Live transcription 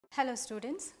Hello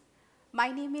students,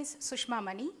 my name is Sushma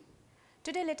Mani.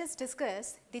 Today let us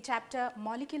discuss the chapter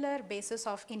Molecular Basis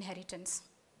of Inheritance.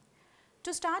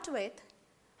 To start with,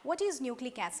 what is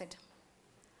nucleic acid?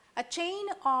 A chain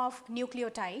of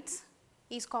nucleotides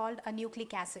is called a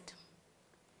nucleic acid.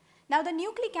 Now the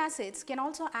nucleic acids can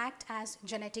also act as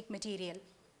genetic material.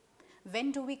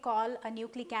 When do we call a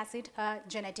nucleic acid a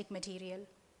genetic material?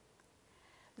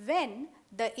 When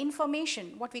the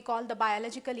information, what we call the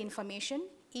biological information,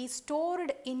 is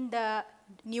stored in the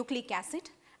nucleic acid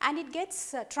and it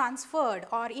gets transferred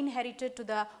or inherited to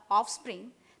the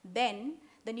offspring, then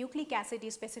the nucleic acid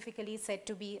is specifically said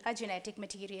to be a genetic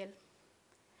material.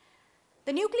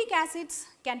 The nucleic acids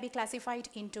can be classified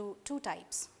into two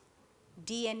types,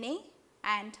 DNA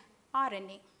and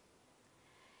RNA.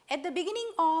 At the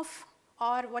beginning of,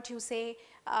 or what you say,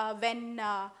 when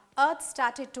Earth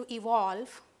started to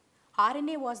evolve,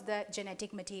 RNA was the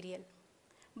genetic material.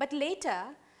 But later,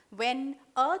 when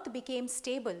Earth became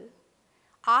stable,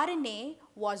 RNA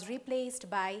was replaced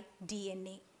by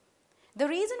DNA. The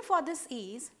reason for this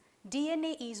is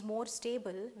DNA is more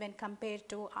stable when compared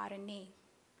to RNA.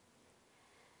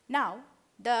 Now,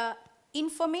 the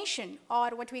information or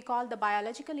what we call the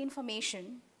biological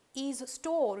information is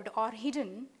stored or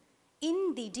hidden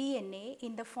in the DNA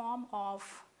in the form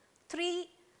of three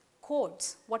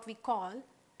codes, what we call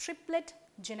triplet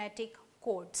genetic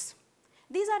codes.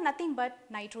 These are nothing but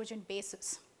nitrogen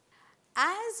bases.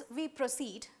 As we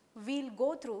proceed, we'll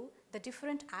go through the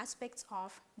different aspects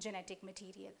of genetic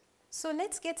material. So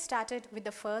let's get started with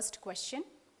the first question.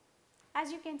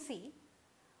 As you can see,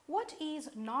 what is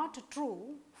not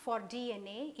true for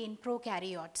DNA in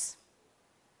prokaryotes?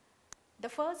 The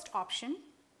first option,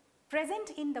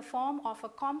 present in the form of a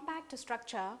compact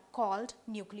structure called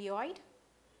nucleoid.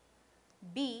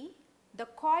 B, the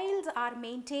coils are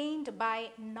maintained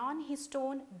by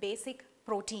non-histone basic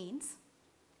proteins.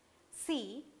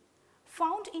 C,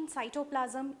 found in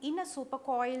cytoplasm in a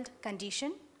supercoiled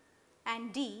condition.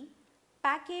 And D,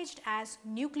 packaged as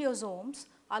nucleosomes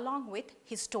along with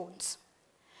histones.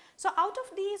 So out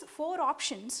of these four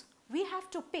options, we have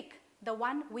to pick the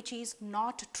one which is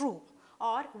not true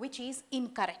or which is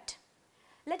incorrect.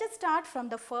 Let us start from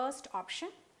the first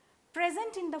option,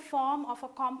 present in the form of a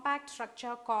compact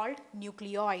structure called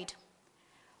nucleoid.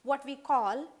 What we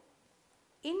call,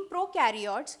 in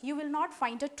prokaryotes, you will not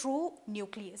find a true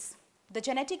nucleus. The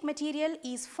genetic material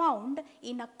is found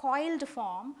in a coiled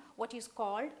form, what is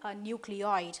called a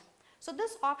nucleoid. So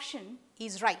this option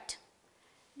is right.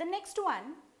 The next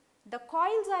one, the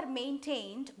coils are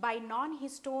maintained by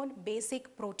non-histone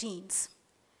basic proteins.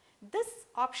 This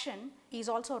option is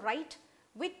also right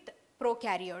with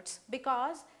prokaryotes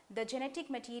because the genetic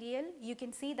material, you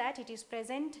can see that it is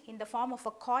present in the form of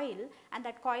a coil, and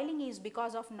that coiling is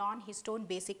because of non-histone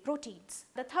basic proteins.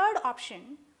 The third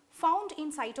option, found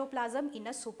in cytoplasm in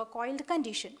a supercoiled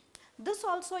condition. This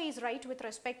also is right with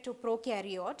respect to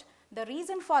prokaryote. The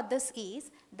reason for this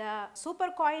is the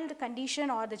supercoiled condition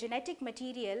or the genetic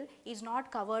material is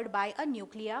not covered by a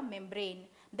nuclear membrane.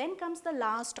 Then comes the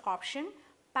last option,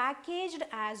 packaged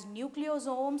as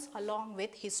nucleosomes along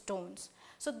with histones.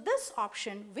 So this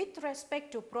option with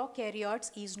respect to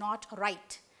prokaryotes is not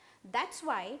right. That's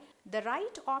why the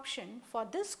right option for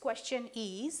this question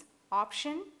is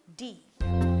option D.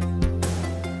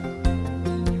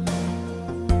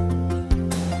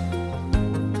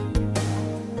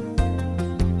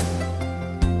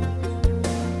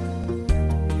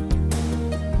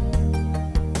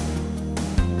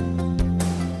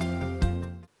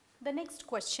 The next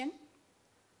question,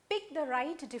 pick the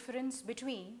right difference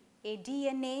between a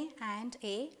DNA and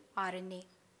a RNA.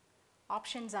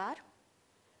 Options are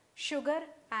sugar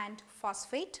and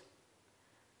phosphate,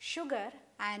 sugar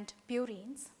and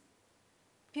purines,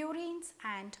 purines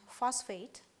and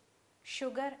phosphate,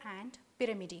 sugar and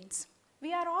pyrimidines.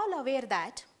 We are all aware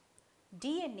that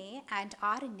DNA and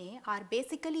RNA are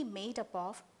basically made up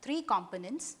of three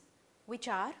components, which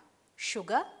are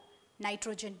sugar,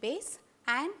 nitrogen base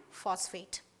and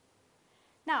phosphate.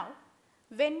 Now,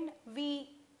 when we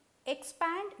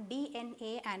expand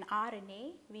DNA and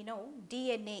RNA, we know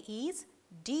DNA is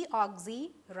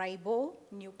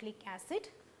deoxyribonucleic acid,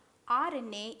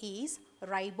 RNA is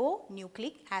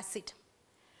ribonucleic acid.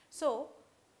 So,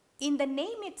 in the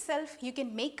name itself you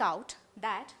can make out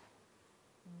that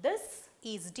this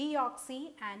is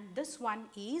deoxy and this one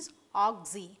is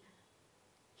oxy.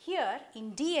 Here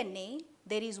in DNA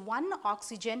there is one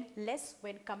oxygen less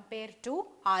when compared to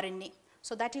RNA.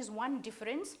 So, that is one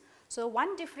difference. So,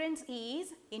 one difference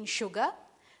is in sugar.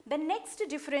 The next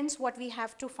difference what we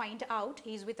have to find out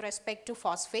is with respect to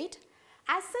phosphate.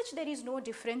 As such, there is no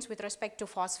difference with respect to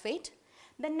phosphate.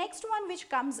 The next one which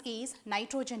comes is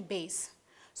nitrogen base.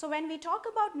 So when we talk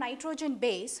about nitrogen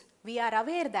base, we are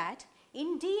aware that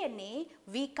in DNA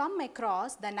we come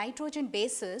across the nitrogen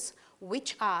bases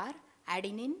which are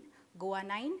adenine,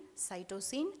 guanine,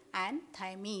 cytosine and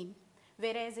thymine.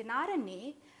 Whereas in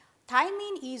RNA,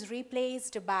 thymine is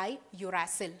replaced by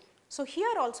uracil. So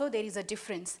here also there is a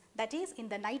difference, that is in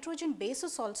the nitrogen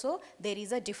bases also there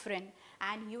is a difference,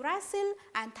 and uracil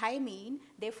and thymine,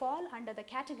 they fall under the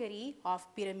category of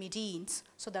pyrimidines.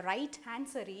 So the right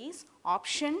answer is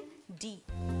option D.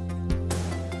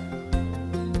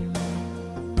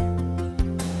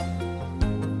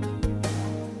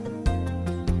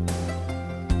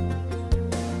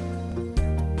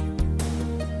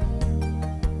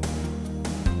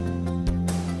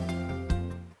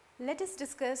 Let us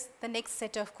discuss the next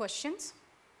set of questions.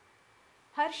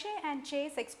 Hershey and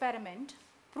Chase experiment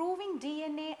proving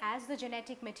DNA as the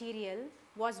genetic material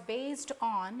was based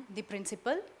on the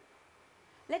principle.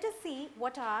 Let us see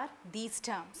what are these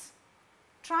terms.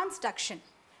 Transduction,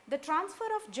 the transfer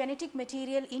of genetic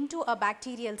material into a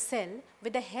bacterial cell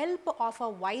with the help of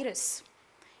a virus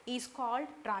is called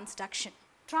transduction.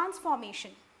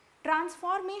 Transformation,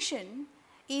 transformation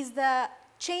is the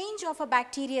change of a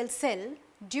bacterial cell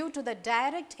due to the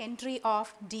direct entry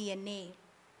of DNA.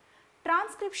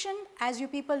 Transcription, as you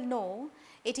people know,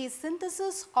 it is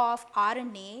synthesis of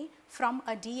RNA from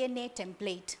a DNA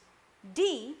template.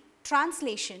 D,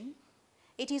 translation,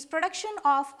 it is production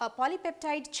of a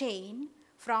polypeptide chain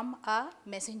from a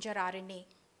messenger RNA.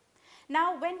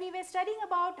 Now, when we were studying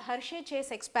about Hershey-Chase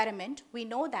experiment, we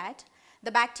know that the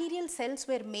bacterial cells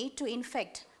were made to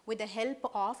infect with the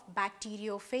help of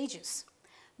bacteriophages.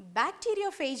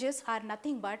 Bacteriophages are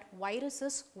nothing but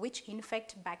viruses which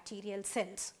infect bacterial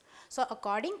cells. So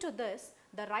according to this,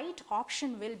 the right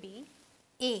option will be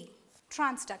A,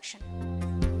 transduction.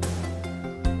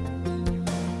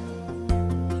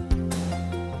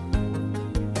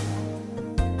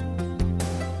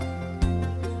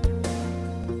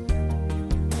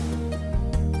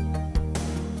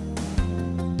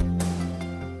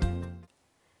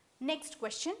 Next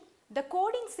question. The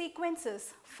coding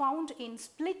sequences found in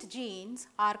split genes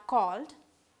are called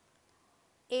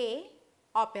A,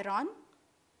 operon,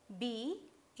 B,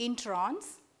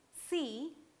 introns,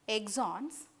 C,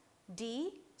 exons, D,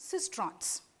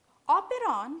 cistrons.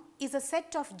 Operon is a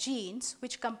set of genes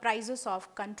which comprises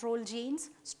of control genes,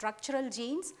 structural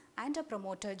genes and a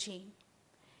promoter gene.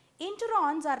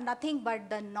 Introns are nothing but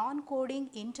the non-coding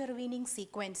intervening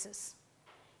sequences.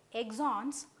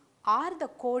 Exons are the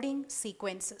coding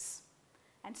sequences,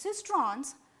 and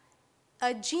cistrons,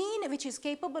 a gene which is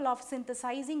capable of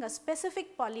synthesizing a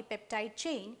specific polypeptide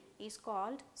chain, is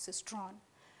called cistron.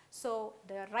 So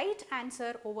the right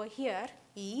answer over here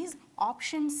is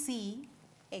option C,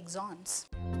 exons.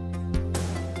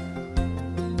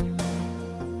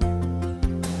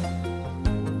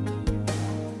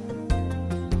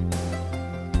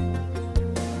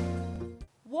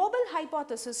 Wobble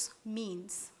hypothesis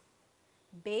means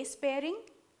base pairing,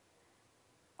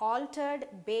 altered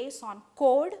base on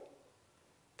code,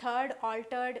 third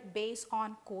altered base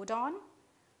on codon,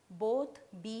 both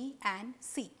B and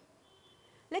C.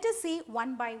 Let us see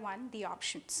one by one the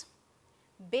options.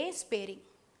 Base pairing.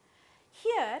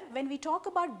 Here when we talk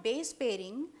about base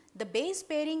pairing, the base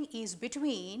pairing is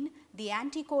between the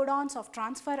anticodons of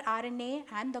transfer RNA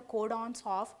and the codons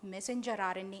of messenger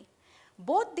RNA.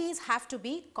 Both these have to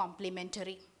be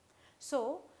complementary.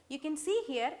 So you can see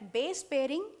here base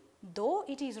pairing, though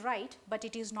it is right, but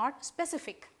it is not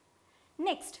specific.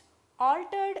 Next,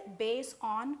 altered base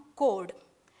on code.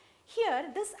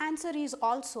 Here this answer is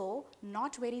also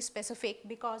not very specific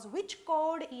because which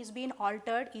code is being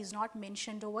altered is not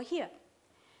mentioned over here.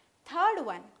 Third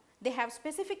one, they have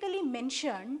specifically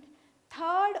mentioned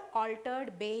third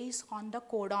altered base on the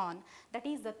codon, that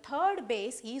is the third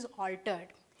base is altered.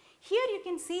 Here you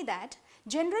can see that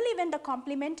generally when the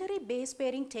complementary base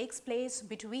pairing takes place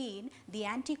between the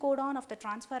anticodon of the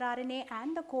transfer RNA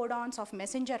and the codons of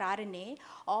messenger RNA,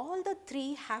 all the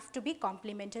three have to be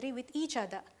complementary with each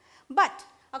other. But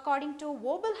according to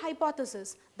Wobble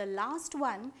hypothesis, the last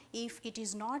one, if it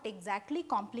is not exactly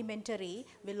complementary,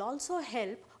 will also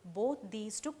help both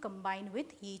these to combine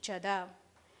with each other.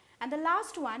 And the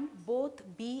last one, both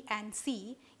B and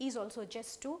C, is also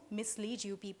just to mislead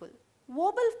you people.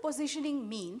 Wobble positioning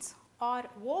means, or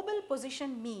Wobble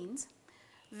position means,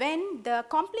 when the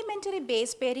complementary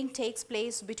base pairing takes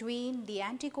place between the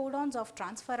anticodons of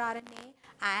transfer RNA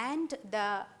and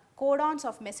the codons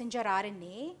of messenger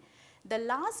RNA, the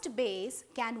last base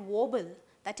can wobble,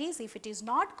 that is if it is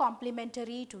not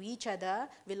complementary to each other,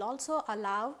 will also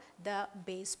allow the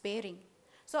base pairing.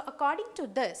 So according to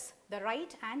this, the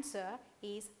right answer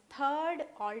is third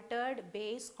altered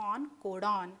base on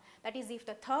codon. That is, if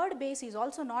the third base is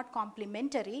also not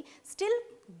complementary, still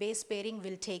base pairing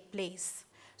will take place.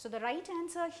 So the right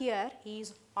answer here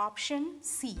is option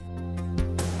C.